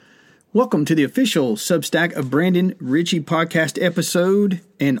Welcome to the official Substack of Brandon Ritchie podcast episode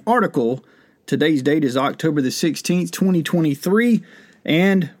and article. Today's date is October the 16th, 2023.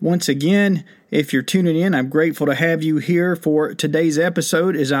 And once again, if you're tuning in, I'm grateful to have you here for today's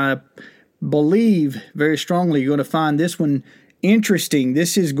episode, as I believe very strongly you're going to find this one interesting.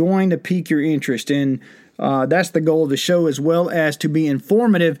 This is going to pique your interest, and that's the goal of the show, as well as to be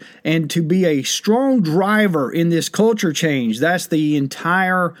informative and to be a strong driver in this culture change. That's the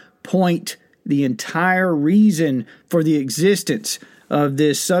entire point, the entire reason for the existence of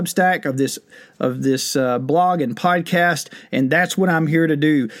this Substack, of this blog and podcast, and that's what I'm here to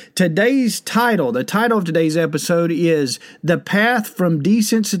do. The title of today's episode is The Path from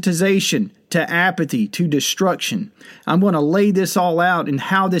Desensitization to Apathy to Destruction. I'm going to lay this all out and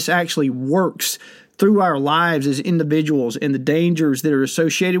how this actually works through our lives as individuals and the dangers that are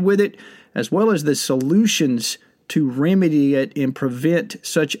associated with it, as well as the solutions to remedy it and prevent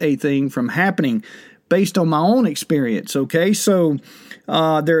such a thing from happening based on my own experience. Okay, so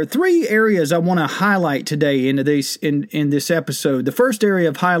there are three areas I want to highlight today in this episode. The first area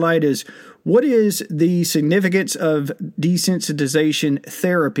of highlight is, what is the significance of desensitization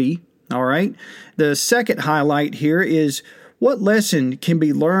therapy? All right. The second highlight here is, what lesson can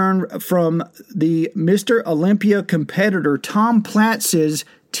be learned from the Mr. Olympia competitor Tom Platz's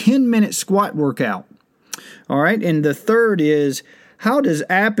 10-minute squat workout? All right, and the third is, how does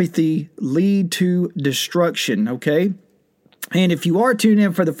apathy lead to destruction? Okay, and if you are tuning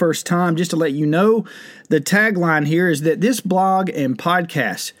in for the first time, just to let you know, the tagline here is that this blog and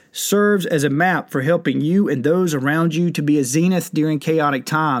podcast serves as a map for helping you and those around you to be a zenith during chaotic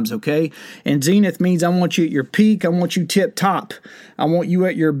times, okay? And zenith means I want you at your peak, I want you tip top, I want you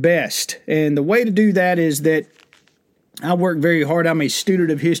at your best. And the way to do that is that I work very hard. I'm a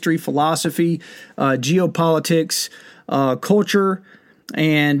student of history, philosophy, geopolitics, culture,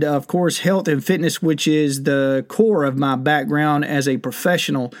 and of course health and fitness, which is the core of my background as a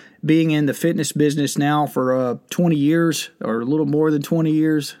professional, being in the fitness business now for 20 years or a little more than 20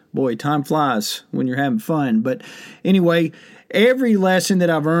 years. Boy, time flies when you're having fun. But anyway, every lesson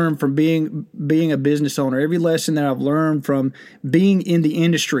that I've earned from being a business owner, every lesson that I've learned from being in the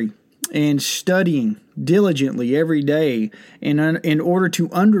industry and studying diligently every day in order to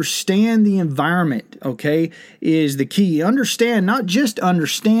understand the environment, okay, is the key. Not just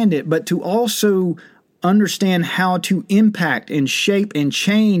understand it, but to also understand how to impact and shape and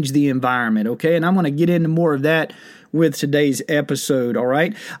change the environment, okay? And I'm going to get into more of that with today's episode, all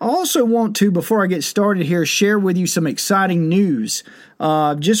right? I also want to, before I get started here, share with you some exciting news.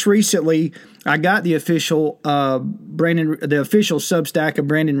 Just recently, I got the official Substack of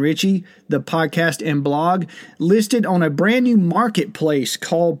Brandon Ritchie, the podcast and blog, listed on a brand new marketplace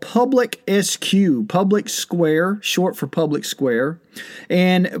called Public SQ, Public Square, short for Public Square.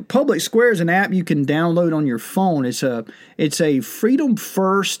 And Public Square is an app you can download on your phone. It's a freedom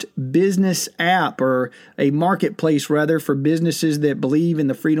first business app, or a marketplace rather, for businesses that believe in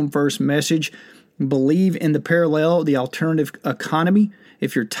the freedom first message, believe in the alternative economy.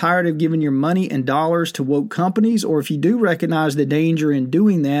 If you're tired of giving your money and dollars to woke companies, or if you do recognize the danger in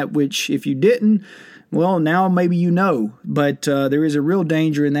doing that, which if you didn't, well, now maybe you know. But there is a real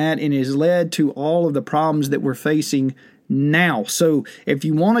danger in that, and it has led to all of the problems that we're facing now. So if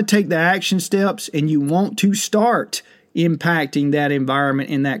you want to take the action steps and you want to start impacting that environment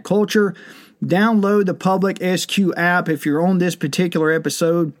and that culture, download the Public SQ app. If you're on this particular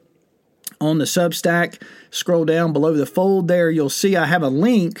episode on the Substack, scroll down below the fold there, you'll see I have a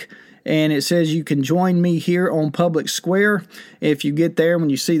link, and it says you can join me here on Public Square. If you get there, when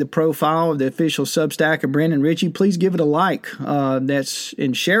you see the profile of the official Substack of Brandon Ritchie, please give it a like,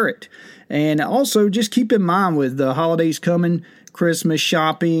 and share it. And also, just keep in mind, with the holidays coming, Christmas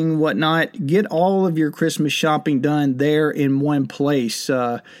shopping, whatnot, get all of your Christmas shopping done there in one place.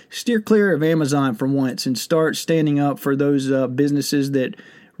 Steer clear of Amazon for once and start standing up for those businesses that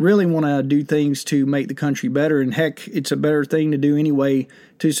really want to do things to make the country better. And heck, it's a better thing to do anyway,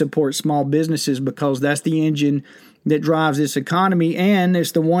 to support small businesses, because that's the engine that drives this economy, and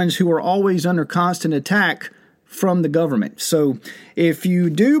it's the ones who are always under constant attack from the government. So if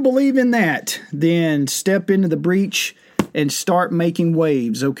you do believe in that, then step into the breach and start making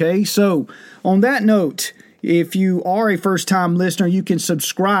waves, okay? So on that note, if you are a first-time listener, you can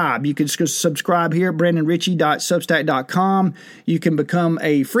subscribe. You can subscribe here at brandonritchie.substack.com. You can become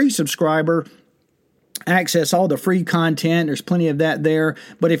a free subscriber, access all the free content. There's plenty of that there.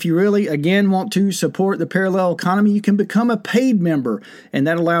 But if you really, again, want to support the parallel economy, you can become a paid member, and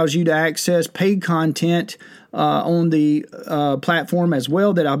that allows you to access paid content on the platform as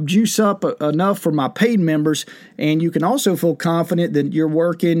well, that I'll juice up enough for my paid members. And you can also feel confident that you're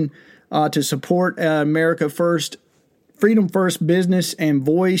working to support America First, Freedom First business and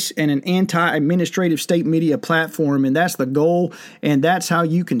voice, and an anti-administrative state media platform. And that's the goal. And that's how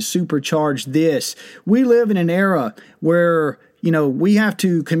you can supercharge this. We live in an era where, we have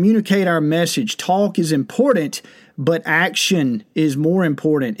to communicate our message. Talk is important, but action is more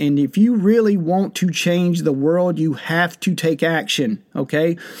important. And if you really want to change the world, you have to take action,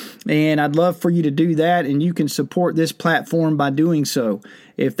 okay? And I'd love for you to do that, and you can support this platform by doing so,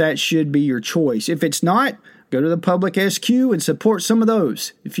 if that should be your choice. If it's not, go to the public SQ and support some of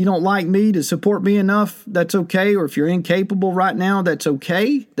those. If you don't like me to support me enough, that's okay. Or if you're incapable right now, that's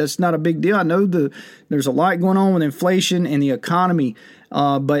okay. That's not a big deal. I know there's a lot going on with inflation and the economy.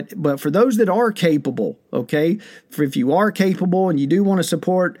 But for those that are capable, okay, if you are capable and you do want to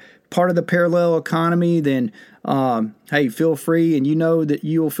support part of the parallel economy, then hey, feel free. And you know that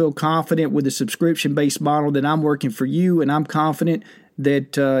you will feel confident with the subscription-based model that I'm working for you, and I'm confident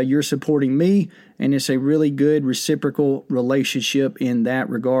that you're supporting me, and it's a really good reciprocal relationship in that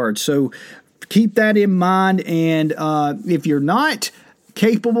regard. So keep that in mind, and if you're not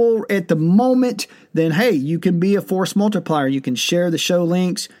capable at the moment, then hey, you can be a force multiplier. You can share the show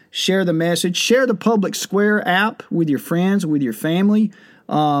links, share the message, share the Public Square app with your friends, with your family,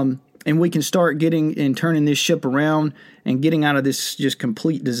 and we can start getting and turning this ship around and getting out of this just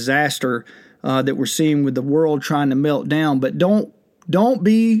complete disaster that we're seeing with the world trying to melt down. But don't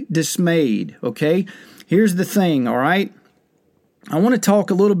be dismayed, okay? Here's the thing, all right? I want to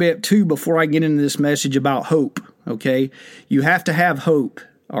talk a little bit, too, before I get into this message about hope, okay? You have to have hope,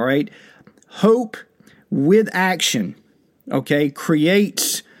 all right? Hope with action, okay,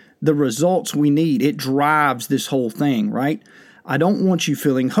 creates the results we need. It drives this whole thing, right? I don't want you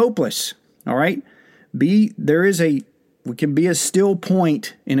feeling hopeless, all right? We can be a still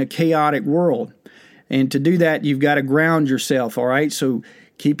point in a chaotic world. And to do that, you've got to ground yourself, all right? So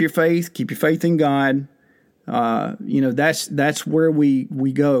keep your faith in God. That's where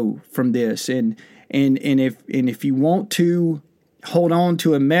we go from this. And if you want to hold on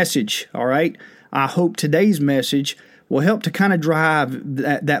to a message, all right, I hope today's message will help to kind of drive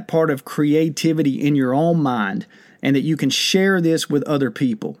that part of creativity in your own mind, and that you can share this with other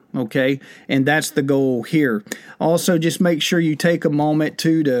people, okay? And that's the goal here. Also, just make sure you take a moment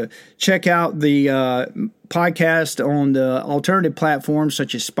to check out the podcast on the alternative platforms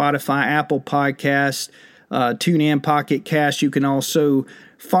such as Spotify, Apple Podcasts, TuneIn, Pocket Cast. You can also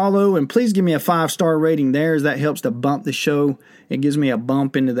follow, and please give me a 5-star rating there, as that helps to bump the show. It gives me a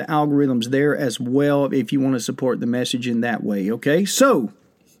bump into the algorithms there as well if you want to support the message in that way, okay? So,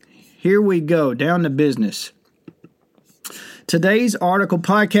 here we go, down to business. Today's article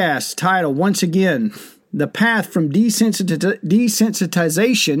podcast title, once again, The Path from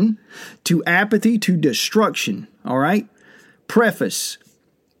Desensitization to Apathy to Destruction. All right? Preface.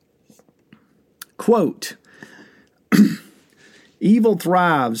 Quote, evil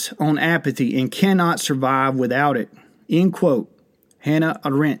thrives on apathy and cannot survive without it. End quote. Hannah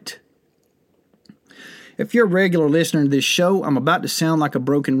Arendt. If you're a regular listener to this show, I'm about to sound like a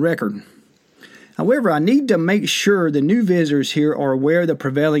broken record. However, I need to make sure the new visitors here are aware of the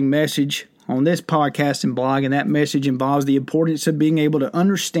prevailing message on this podcast and blog, and that message involves the importance of being able to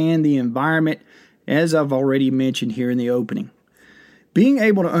understand the environment, as I've already mentioned here in the opening. Being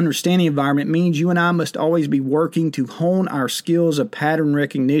able to understand the environment means you and I must always be working to hone our skills of pattern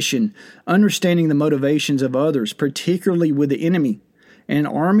recognition, understanding the motivations of others, particularly with the enemy, and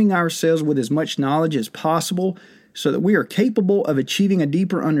arming ourselves with as much knowledge as possible so that we are capable of achieving a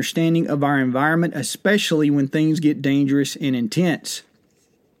deeper understanding of our environment, especially when things get dangerous and intense.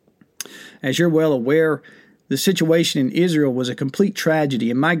 As you're well aware, the situation in Israel was a complete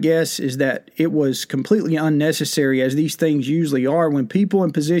tragedy, and my guess is that it was completely unnecessary, as these things usually are when people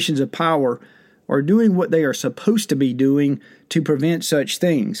in positions of power are doing what they are supposed to be doing to prevent such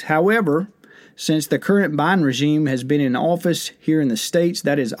things. However, since the current Biden regime has been in office here in the States,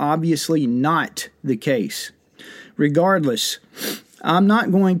 that is obviously not the case. Regardless, I'm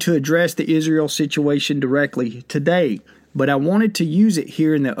not going to address the Israel situation directly today, but I wanted to use it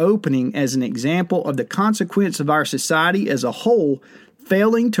here in the opening as an example of the consequence of our society as a whole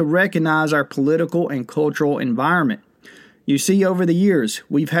failing to recognize our political and cultural environment. You see, over the years,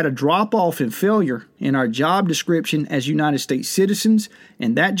 we've had a drop-off and failure in our job description as United States citizens,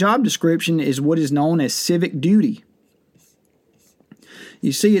 and that job description is what is known as civic duty.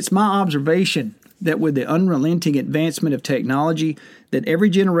 You see, it's my observation that with the unrelenting advancement of technology, that every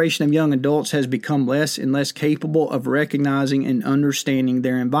generation of young adults has become less and less capable of recognizing and understanding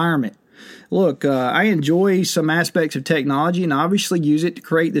their environment. Look, I enjoy some aspects of technology and obviously use it to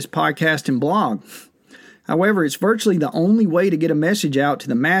create this podcast and blog. However, it's virtually the only way to get a message out to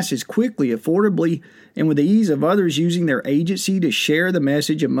the masses quickly, affordably, and with the ease of others using their agency to share the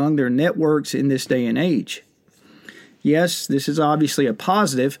message among their networks in this day and age. Yes, this is obviously a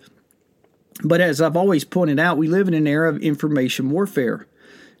positive, but as I've always pointed out, we live in an era of information warfare.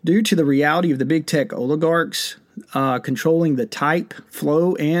 Due to the reality of the big tech oligarchs controlling the type,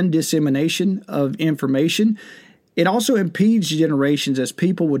 flow, and dissemination of information, it also impedes generations as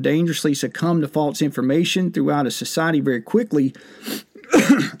people will dangerously succumb to false information throughout a society very quickly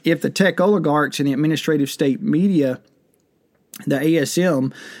if the tech oligarchs and the administrative state media, the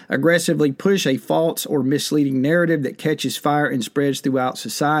ASM, aggressively push a false or misleading narrative that catches fire and spreads throughout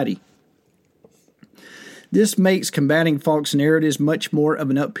society. This makes combating false narratives much more of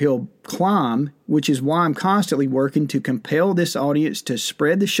an uphill climb, which is why I'm constantly working to compel this audience to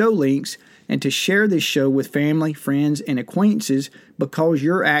spread the show links and to share this show with family, friends, and acquaintances because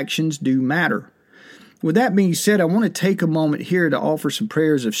your actions do matter. With that being said, I want to take a moment here to offer some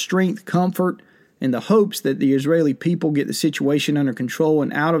prayers of strength, comfort, and the hopes that the Israeli people get the situation under control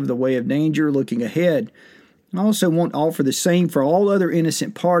and out of the way of danger looking ahead. I also want to offer the same for all other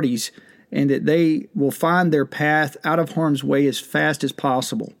innocent parties, and that they will find their path out of harm's way as fast as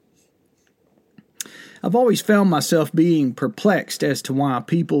possible. I've always found myself being perplexed as to why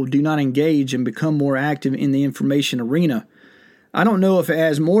people do not engage and become more active in the information arena. I don't know if it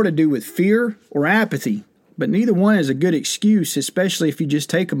has more to do with fear or apathy, but neither one is a good excuse, especially if you just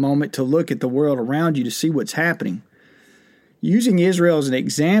take a moment to look at the world around you to see what's happening. Using Israel as an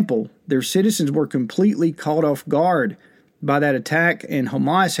example, their citizens were completely caught off guard by that attack, and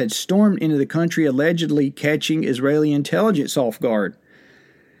Hamas had stormed into the country allegedly catching Israeli intelligence off guard.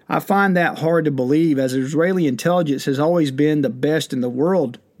 I find that hard to believe, as Israeli intelligence has always been the best in the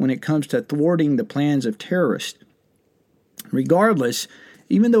world when it comes to thwarting the plans of terrorists. Regardless,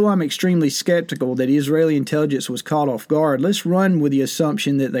 even though I'm extremely skeptical that Israeli intelligence was caught off guard, let's run with the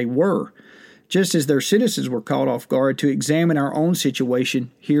assumption that they were, just as their citizens were caught off guard, to examine our own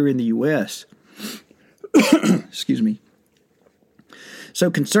situation here in the U.S. Excuse me. So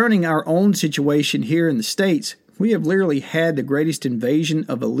concerning our own situation here in the States, we have literally had the greatest invasion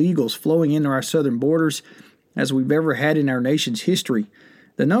of illegals flowing into our southern borders as we've ever had in our nation's history.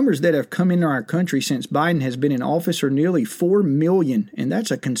 The numbers that have come into our country since Biden has been in office are nearly 4 million, and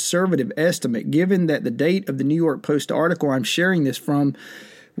that's a conservative estimate, given that the date of the New York Post article I'm sharing this from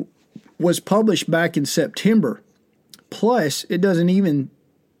was published back in September. Plus, it doesn't even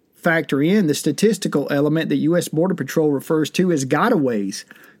factor in the statistical element that U.S. Border Patrol refers to as gotaways,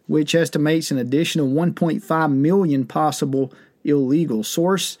 which estimates an additional 1.5 million possible illegals.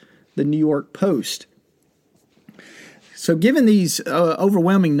 Source, the New York Post. So given these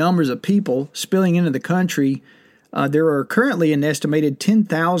overwhelming numbers of people spilling into the country, there are currently an estimated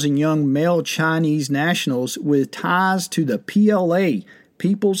 10,000 young male Chinese nationals with ties to the PLA,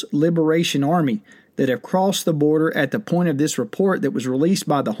 People's Liberation Army, that have crossed the border at the point of this report that was released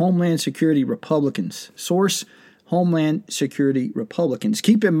by the Homeland Security Republicans. Source, Homeland Security Republicans.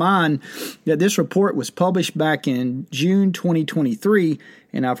 Keep in mind that this report was published back in June 2023,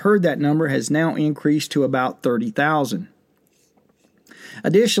 and I've heard that number has now increased to about 30,000.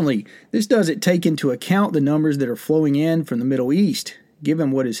 Additionally, this doesn't take into account the numbers that are flowing in from the Middle East.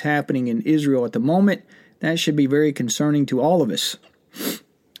 Given what is happening in Israel at the moment, that should be very concerning to all of us.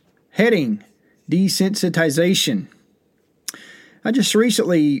 Heading: Desensitization. I just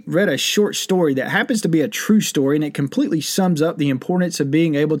recently read a short story that happens to be a true story, and it completely sums up the importance of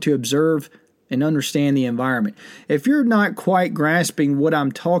being able to observe and understand the environment. If you're not quite grasping what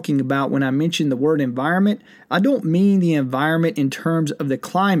I'm talking about when I mention the word environment, I don't mean the environment in terms of the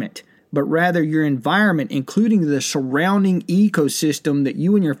climate, but rather your environment, including the surrounding ecosystem that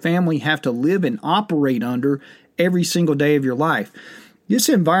you and your family have to live and operate under every single day of your life. This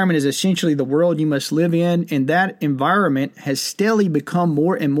environment is essentially the world you must live in, and that environment has steadily become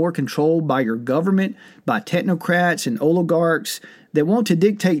more and more controlled by your government, by technocrats and oligarchs that want to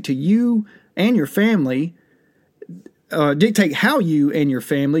dictate to you and your family, dictate how you and your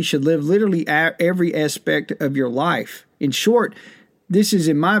family should live literally every aspect of your life. In short, this is,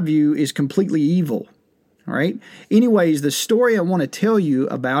 in my view, is completely evil. All right. Anyways, the story I want to tell you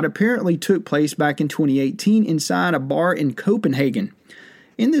about apparently took place back in 2018 inside a bar in Copenhagen.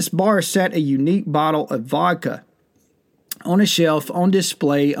 In this bar sat a unique bottle of vodka on a shelf on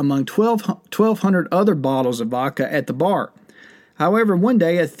display among 1,200 other bottles of vodka at the bar. However, one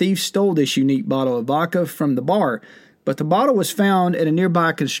day a thief stole this unique bottle of vodka from the bar, but the bottle was found at a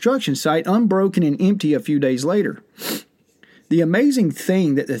nearby construction site unbroken and empty a few days later. The amazing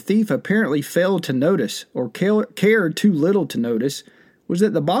thing that the thief apparently failed to notice, or cared too little to notice, was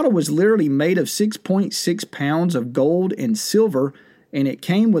that the bottle was literally made of 6.6 pounds of gold and silver, and it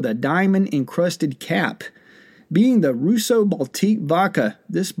came with a diamond-encrusted cap. Being the Russo Baltic vodka,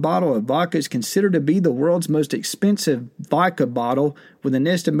 this bottle of vodka is considered to be the world's most expensive vodka bottle, with an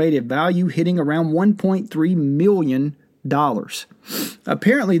estimated value hitting around $1.3 million.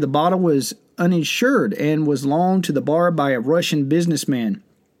 Apparently, the bottle was uninsured and was loaned to the bar by a Russian businessman.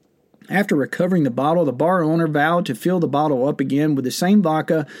 After recovering the bottle, the bar owner vowed to fill the bottle up again with the same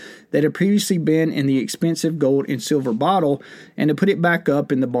vodka that had previously been in the expensive gold and silver bottle, and to put it back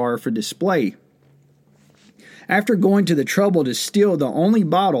up in the bar for display. After going to the trouble to steal the only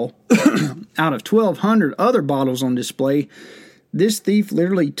bottle out of 1,200 other bottles on display, this thief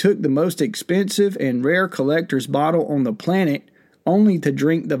literally took the most expensive and rare collector's bottle on the planet only to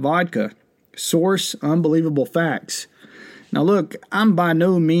drink the vodka. Source: Unbelievable Facts. Now look, I'm by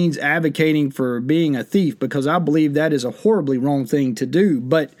no means advocating for being a thief, because I believe that is a horribly wrong thing to do.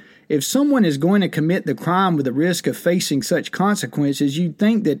 But if someone is going to commit the crime with the risk of facing such consequences, you'd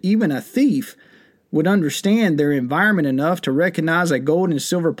think that even a thief would understand their environment enough to recognize a gold and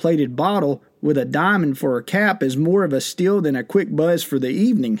silver plated bottle with a diamond for a cap is more of a steal than a quick buzz for the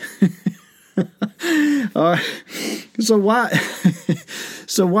evening. So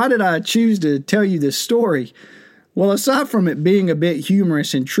why did I choose to tell you this story? Well, aside from it being a bit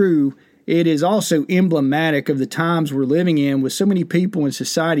humorous and true, it is also emblematic of the times we're living in, with so many people in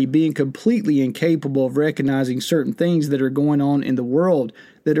society being completely incapable of recognizing certain things that are going on in the world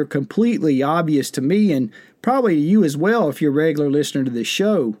that are completely obvious to me, and probably to you as well if you're a regular listener to this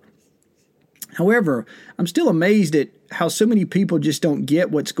show. However, I'm still amazed at how so many people just don't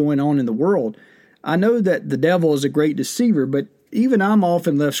get what's going on in the world. I know that the devil is a great deceiver, but even I'm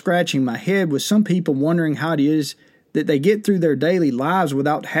often left scratching my head with some people wondering how it is that they get through their daily lives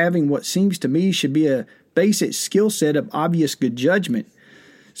without having what seems to me should be a basic skill set of obvious good judgment.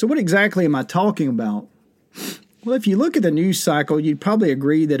 So what exactly am I talking about? Well, if you look at the news cycle, you'd probably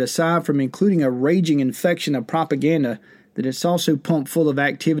agree that aside from including a raging infection of propaganda, that it's also pumped full of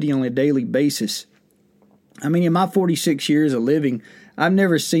activity on a daily basis. I mean, in my 46 years of living, I've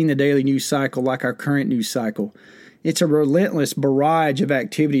never seen the daily news cycle like our current news cycle. It's a relentless barrage of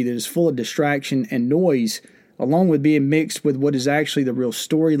activity that is full of distraction and noise, along with being mixed with what is actually the real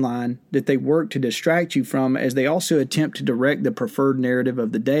storyline that they work to distract you from, as they also attempt to direct the preferred narrative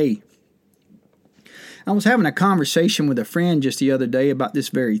of the day. I was having a conversation with a friend just the other day about this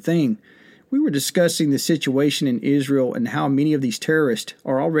very thing. We were discussing the situation in Israel and how many of these terrorists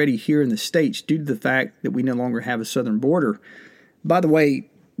are already here in the States due to the fact that we no longer have a southern border. By the way,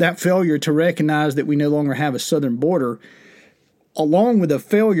 that failure to recognize that we no longer have a southern border, along with a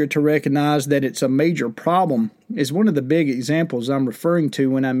failure to recognize that it's a major problem, is one of the big examples I'm referring to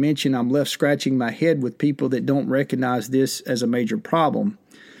when I mention I'm left scratching my head with people that don't recognize this as a major problem.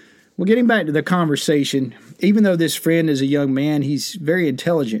 Well, getting back to the conversation, even though this friend is a young man, he's very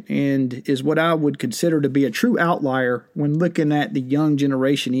intelligent and is what I would consider to be a true outlier when looking at the young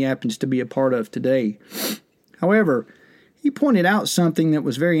generation he happens to be a part of today. However, he pointed out something that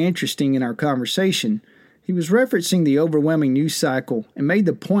was very interesting in our conversation. He was referencing the overwhelming news cycle and made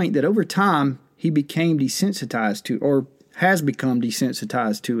the point that over time he became desensitized to, or has become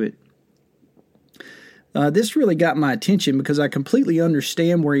desensitized to it. This really got my attention because I completely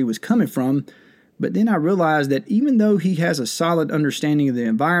understand where he was coming from, but then I realized that even though he has a solid understanding of the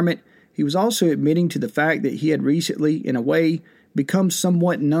environment, he was also admitting to the fact that he had recently, in a way, become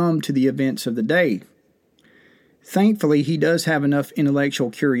somewhat numb to the events of the day. Thankfully, he does have enough intellectual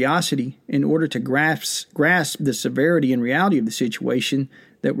curiosity in order to grasp the severity and reality of the situation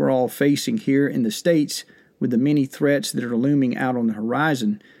that we're all facing here in the States with the many threats that are looming out on the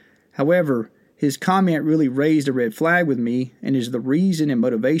horizon. However, his comment really raised a red flag with me and is the reason and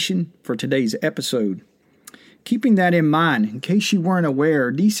motivation for today's episode. Keeping that in mind, in case you weren't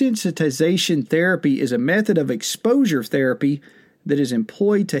aware, desensitization therapy is a method of exposure therapy that is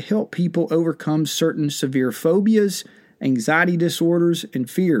employed to help people overcome certain severe phobias, anxiety disorders, and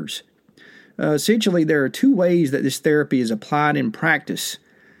fears. Essentially, there are two ways that this therapy is applied in practice.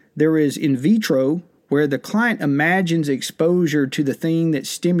 There is in vitro, where the client imagines exposure to the thing that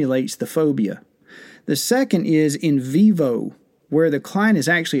stimulates the phobia. The second is in vivo, where the client is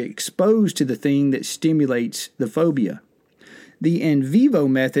actually exposed to the thing that stimulates the phobia. The in vivo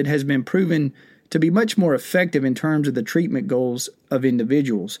method has been proven to be much more effective in terms of the treatment goals of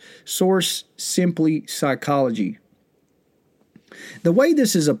individuals. Source: Simply Psychology. The way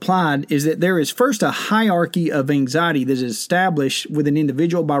this is applied is that there is first a hierarchy of anxiety that is established with an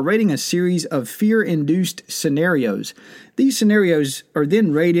individual by rating a series of fear-induced scenarios. These scenarios are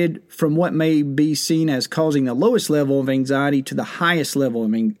then rated from what may be seen as causing the lowest level of anxiety to the highest level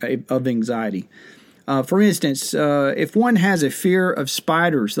of anxiety. For instance, if one has a fear of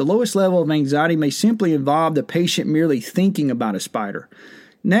spiders, the lowest level of anxiety may simply involve the patient merely thinking about a spider.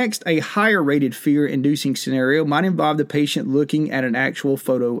 Next, a higher rated fear-inducing scenario might involve the patient looking at an actual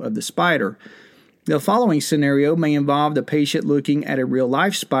photo of the spider. The following scenario may involve the patient looking at a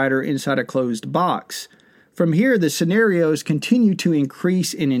real-life spider inside a closed box. From here, the scenarios continue to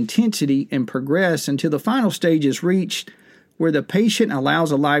increase in intensity and progress until the final stage is reached where the patient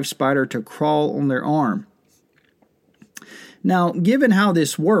allows a live spider to crawl on their arm. Now, given how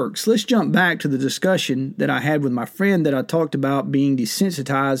this works, let's jump back to the discussion that I had with my friend that I talked about being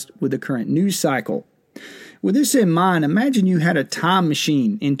desensitized with the current news cycle. With this in mind, imagine you had a time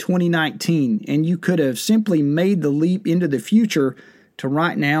machine in 2019 and you could have simply made the leap into the future to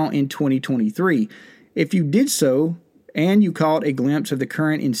right now in 2023. If you did so, and you caught a glimpse of the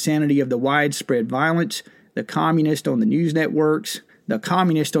current insanity of the widespread violence, the communists on the news networks, the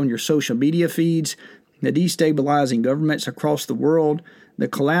communists on your social media feeds, the destabilizing governments across the world, the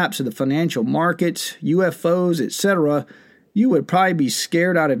collapse of the financial markets, UFOs, etc., you would probably be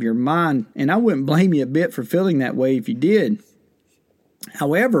scared out of your mind, and I wouldn't blame you a bit for feeling that way if you did.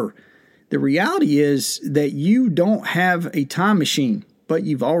 However, the reality is that you don't have a time machine, but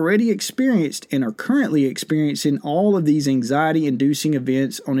you've already experienced and are currently experiencing all of these anxiety-inducing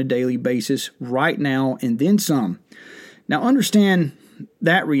events on a daily basis right now and then some. Now, understanding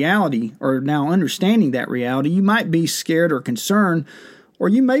that reality, you might be scared or concerned, or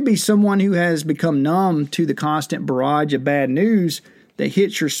you may be someone who has become numb to the constant barrage of bad news that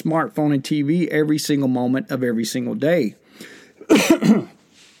hits your smartphone and TV every single moment of every single day.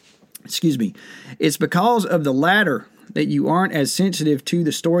 Excuse me. It's because of the latter that you aren't as sensitive to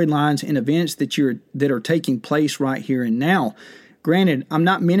the storylines and events that are taking place right here and now. Granted, I'm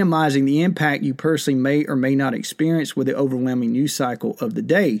not minimizing the impact you personally may or may not experience with the overwhelming news cycle of the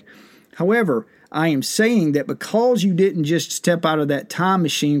day. However, I am saying that because you didn't just step out of that time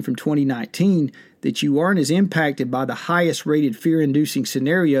machine from 2019, that you aren't as impacted by the highest rated fear-inducing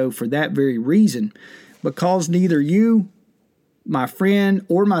scenario for that very reason. Because neither you, my friend,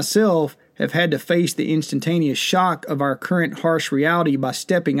 or myself have had to face the instantaneous shock of our current harsh reality by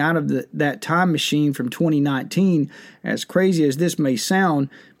stepping out of that time machine from 2019. As crazy as this may sound,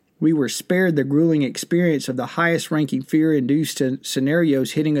 we were spared the grueling experience of the highest-ranking fear-induced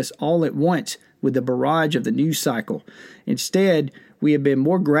scenarios hitting us all at once with the barrage of the news cycle. Instead, we have been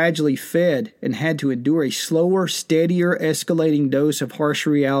more gradually fed and had to endure a slower, steadier, escalating dose of harsh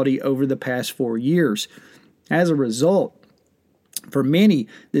reality over the past 4 years. As a result, for many,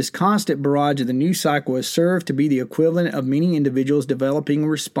 this constant barrage of the news cycle has served to be the equivalent of many individuals developing a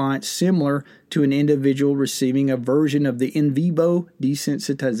response similar to an individual receiving a version of the in vivo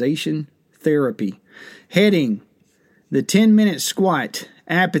desensitization therapy. Heading: the 10-minute squat,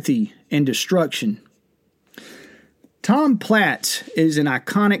 apathy, and destruction. Tom Platz is an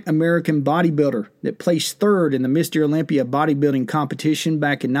iconic American bodybuilder that placed third in the Mr. Olympia bodybuilding competition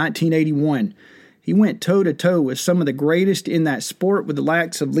back in 1981. He went toe-to-toe with some of the greatest in that sport with the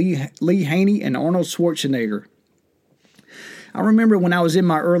likes of Lee Haney and Arnold Schwarzenegger. I remember when I was in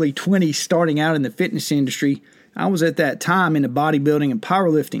my early 20s starting out in the fitness industry, I was at that time into bodybuilding and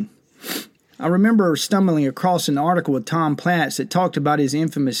powerlifting. I remember stumbling across an article with Tom Platz that talked about his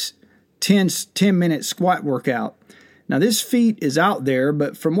infamous 10-minute squat workout. Now, this feat is out there,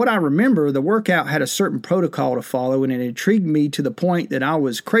 but from what I remember, the workout had a certain protocol to follow, and it intrigued me to the point that I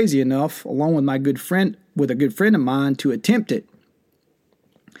was crazy enough, along with a good friend of mine, to attempt it.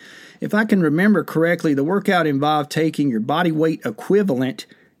 If I can remember correctly, the workout involved taking your body weight equivalent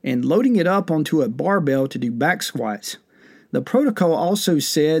and loading it up onto a barbell to do back squats. The protocol also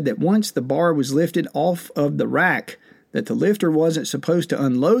said that once the bar was lifted off of the rack, that the lifter wasn't supposed to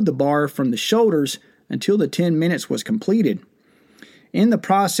unload the bar from the shoulders until the 10 minutes was completed. In the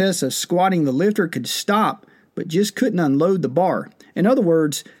process of squatting, the lifter could stop, but just couldn't unload the bar. In other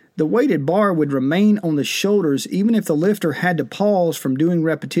words, the weighted bar would remain on the shoulders even if the lifter had to pause from doing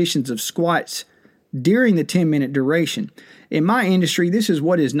repetitions of squats during the 10-minute duration. In my industry, this is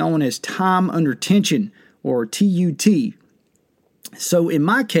what is known as time under tension, or TUT. So in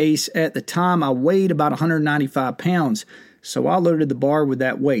my case, at the time, I weighed about 195 pounds, so I loaded the bar with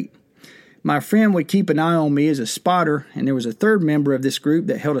that weight. My friend would keep an eye on me as a spotter, and there was a third member of this group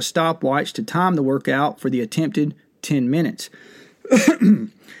that held a stopwatch to time the workout for the attempted 10 minutes.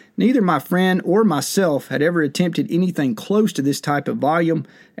 Neither my friend or myself had ever attempted anything close to this type of volume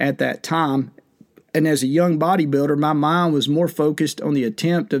at that time, and as a young bodybuilder, my mind was more focused on the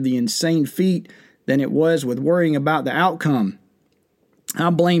attempt of the insane feat than it was with worrying about the outcome. I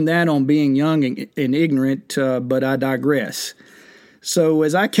blame that on being young and ignorant, but I digress. So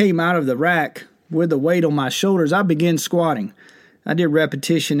as I came out of the rack with the weight on my shoulders, I began squatting. I did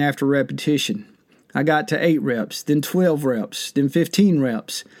repetition after repetition. I got to 8 reps, then 12 reps, then 15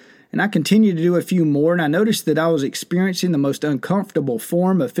 reps. And I continued to do a few more, and I noticed that I was experiencing the most uncomfortable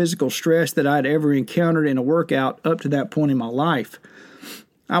form of physical stress that I'd ever encountered in a workout up to that point in my life.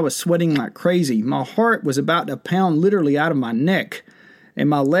 I was sweating like crazy. My heart was about to pound literally out of my neck, and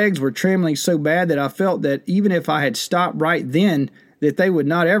my legs were trembling so bad that I felt that even if I had stopped right then, that they would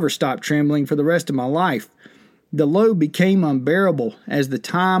not ever stop trembling for the rest of my life. The load became unbearable as the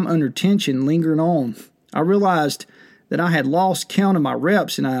time under tension lingered on. I realized that I had lost count of my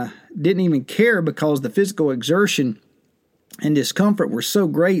reps, and I didn't even care because the physical exertion and discomfort were so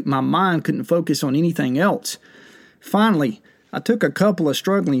great my mind couldn't focus on anything else. Finally, I took a couple of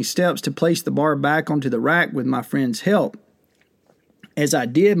struggling steps to place the bar back onto the rack with my friend's help. As I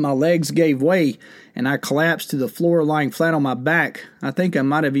did, my legs gave way, and I collapsed to the floor lying flat on my back. I think I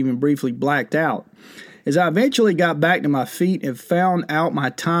might have even briefly blacked out. As I eventually got back to my feet and found out my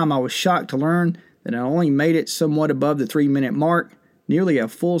time, I was shocked to learn that I only made it somewhat above the 3-minute mark, nearly a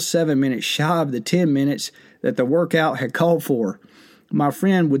full 7 minutes shy of the 10 minutes that the workout had called for. My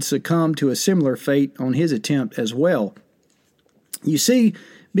friend would succumb to a similar fate on his attempt as well. You see,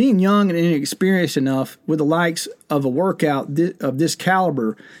 being young and inexperienced enough with the likes of a workout of this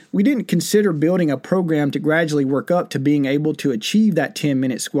caliber, we didn't consider building a program to gradually work up to being able to achieve that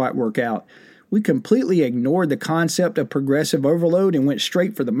 10-minute squat workout. We completely ignored the concept of progressive overload and went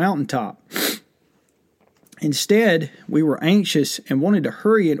straight for the mountaintop. Instead, we were anxious and wanted to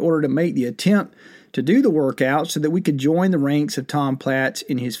hurry in order to make the attempt to do the workout so that we could join the ranks of Tom Platz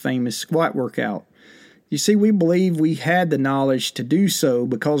in his famous squat workout. You see, we believe we had the knowledge to do so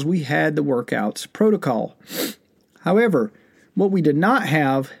because we had the workout's protocol. However, what we did not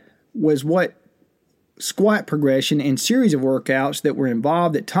have was what squat progression and series of workouts that were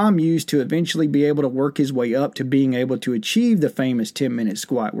involved that Tom used to eventually be able to work his way up to being able to achieve the famous 10-minute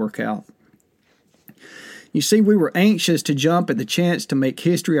squat workout. You see, we were anxious to jump at the chance to make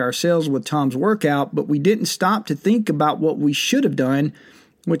history ourselves with Tom's workout, but we didn't stop to think about what we should have done,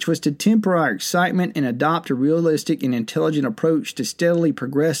 which was to temper our excitement and adopt a realistic and intelligent approach to steadily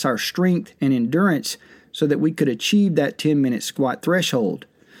progress our strength and endurance so that we could achieve that 10-minute squat threshold.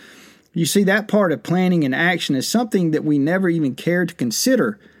 You see, that part of planning and action is something that we never even cared to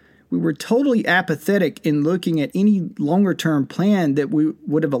consider. We were totally apathetic in looking at any longer-term plan that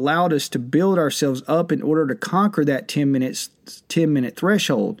would have allowed us to build ourselves up in order to conquer that 10-minute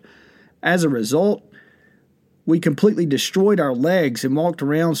threshold. As a result, we completely destroyed our legs and walked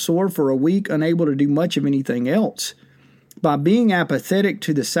around sore for a week, unable to do much of anything else. By being apathetic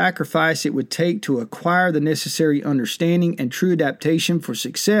to the sacrifice it would take to acquire the necessary understanding and true adaptation for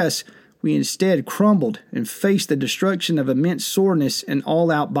success, we instead crumbled and faced the destruction of immense soreness and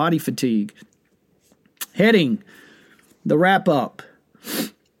all-out body fatigue. Heading: the wrap-up.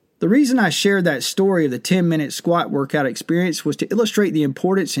 The reason I shared that story of the 10-minute squat workout experience was to illustrate the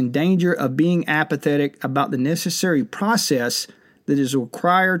importance and danger of being apathetic about the necessary process that is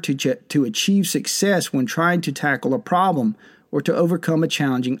required to achieve success when trying to tackle a problem or to overcome a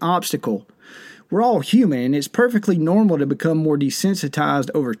challenging obstacle. We're all human, and it's perfectly normal to become more desensitized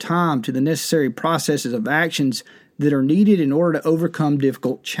over time to the necessary processes of actions that are needed in order to overcome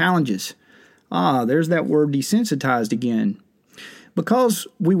difficult challenges. There's that word desensitized again. Because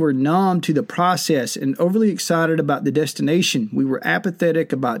we were numb to the process and overly excited about the destination, we were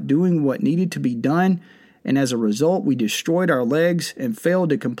apathetic about doing what needed to be done, and as a result, we destroyed our legs and failed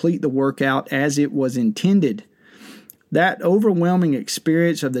to complete the workout as it was intended. That overwhelming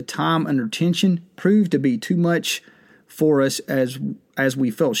experience of the time under tension proved to be too much for us as we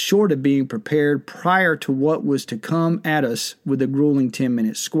fell short of being prepared prior to what was to come at us with the grueling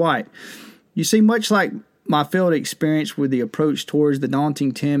 10-minute squat. You see, much like my failed experience with the approach towards the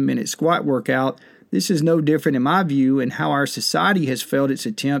daunting 10-minute squat workout, this is no different in my view in how our society has failed its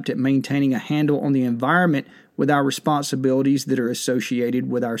attempt at maintaining a handle on the environment with our responsibilities that are associated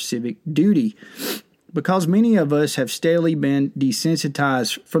with our civic duty. Because many of us have steadily been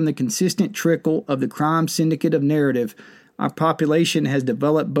desensitized from the consistent trickle of the crime syndicate of narrative, our population has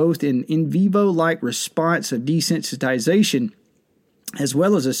developed both an in vivo-like response of desensitization as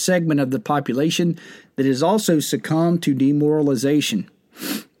well as a segment of the population that has also succumbed to demoralization.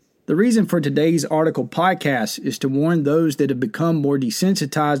 The reason for today's article podcast is to warn those that have become more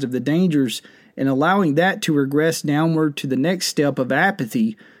desensitized of the dangers and allowing that to regress downward to the next step of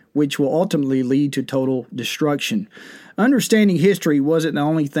apathy, which will ultimately lead to total destruction. Understanding history wasn't the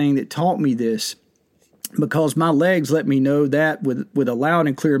only thing that taught me this, because my legs let me know that with a loud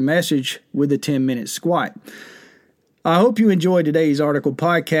and clear message with a 10-minute squat. I hope you enjoyed today's article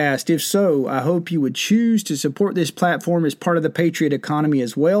podcast. If so, I hope you would choose to support this platform as part of the Patriot economy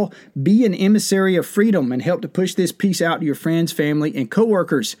as well. Be an emissary of freedom and help to push this piece out to your friends, family, and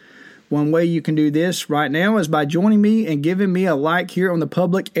coworkers. One way you can do this right now is by joining me and giving me a like here on the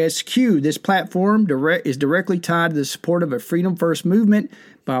Public SQ. This platform is directly tied to the support of a Freedom First movement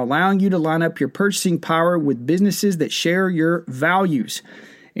by allowing you to line up your purchasing power with businesses that share your values.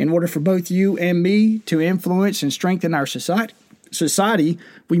 In order for both you and me to influence and strengthen our society,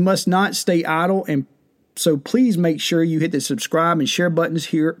 we must not stay idle, and so please make sure you hit the subscribe and share buttons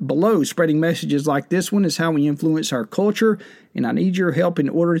here below. Spreading messages like this one is how we influence our culture, and I need your help in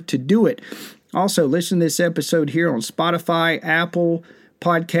order to do it. Also, listen to this episode here on Spotify, Apple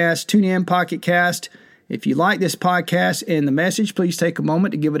Podcasts, TuneIn, Pocket Cast. If you like this podcast and the message, please take a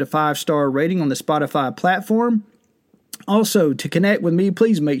moment to give it a 5-star rating on the Spotify platform. Also, to connect with me,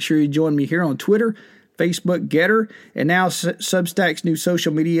 please make sure you join me here on Twitter, Facebook, Getter, and now Substack's new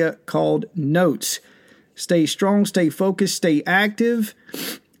social media called Notes. Stay strong, stay focused, stay active,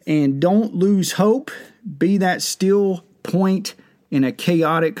 and don't lose hope. Be that still point in a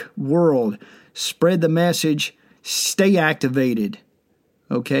chaotic world. Spread the message. Stay activated.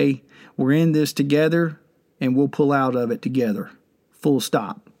 Okay? We're in this together, and we'll pull out of it together. Full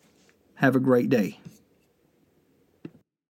stop. Have a great day.